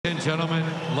And gentlemen,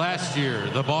 last year,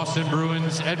 the Boston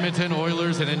Bruins, Edmonton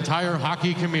Oilers, and entire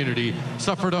hockey community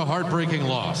suffered a heartbreaking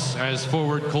loss as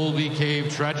forward Colby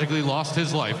Cave tragically lost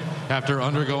his life after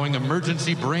undergoing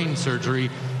emergency brain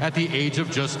surgery at the age of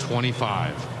just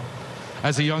 25.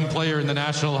 As a young player in the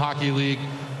National Hockey League,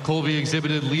 Colby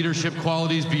exhibited leadership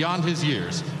qualities beyond his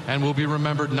years and will be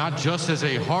remembered not just as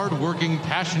a hard-working,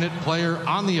 passionate player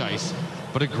on the ice,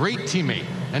 but a great teammate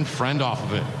and friend off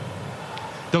of it.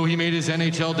 Though he made his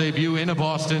NHL debut in a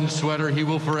Boston sweater, he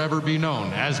will forever be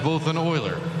known as both an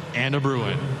Oiler and a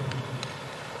Bruin.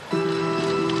 Colby, nice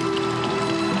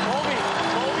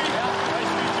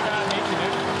to meet you,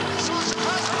 man.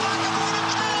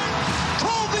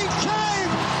 Colby Cave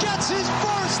gets his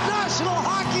first National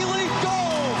Hockey League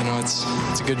goal. You know, it's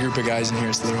a good group of guys in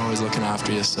here, so they're always looking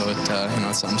after you. So it's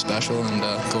something special, and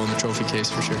go in the trophy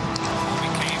case for sure. Colby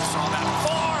Cave saw that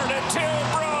 4-2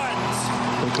 Bruins.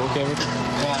 Pretty cool, Kevin.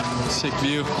 Yeah, sick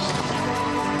view.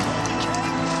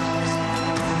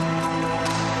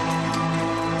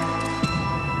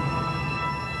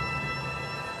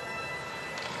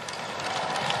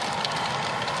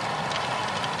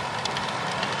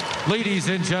 Ladies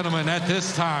and gentlemen, at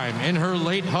this time, in her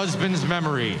late husband's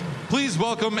memory, please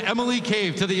welcome Emily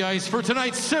Cave to the ice for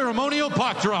tonight's ceremonial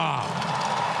puck drop.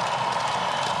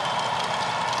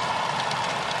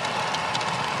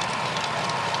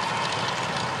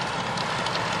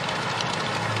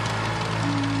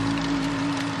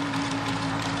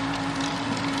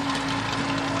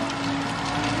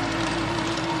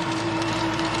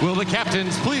 Will the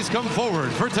captains please come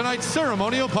forward for tonight's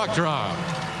ceremonial puck drop?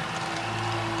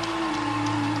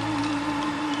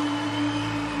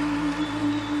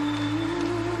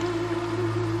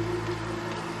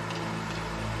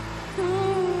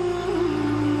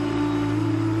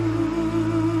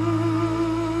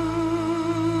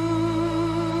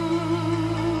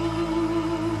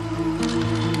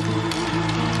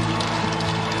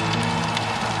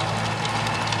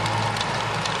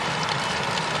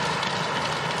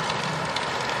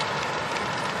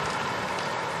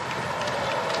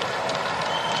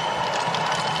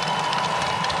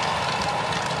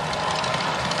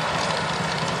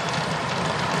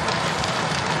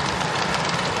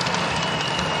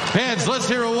 Fans, let's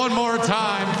hear it one more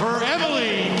time for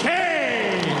Emily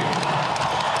Cave.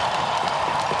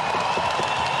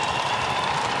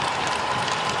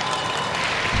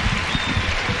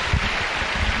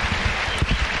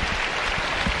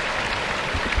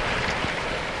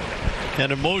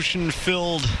 An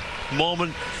emotion-filled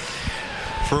moment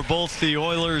for both the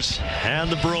Oilers and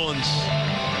the Bruins.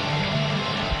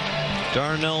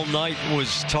 Darnell Knight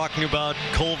was talking about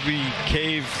Colby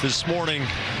Cave this morning.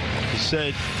 He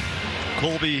said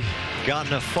Colby got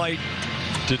in a fight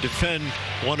to defend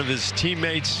one of his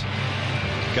teammates,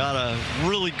 got a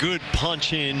really good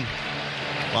punch in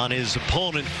on his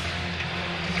opponent,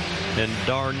 and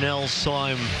Darnell saw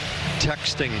him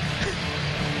texting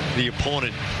the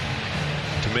opponent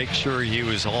to make sure he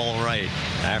was all right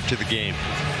after the game.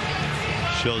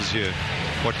 Shows you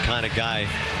what kind of guy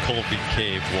Colby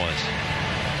Cave was.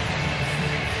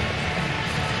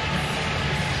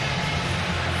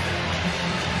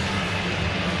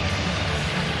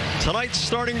 Tonight's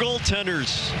starting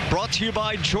goaltenders brought to you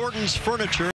by Jordan's Furniture.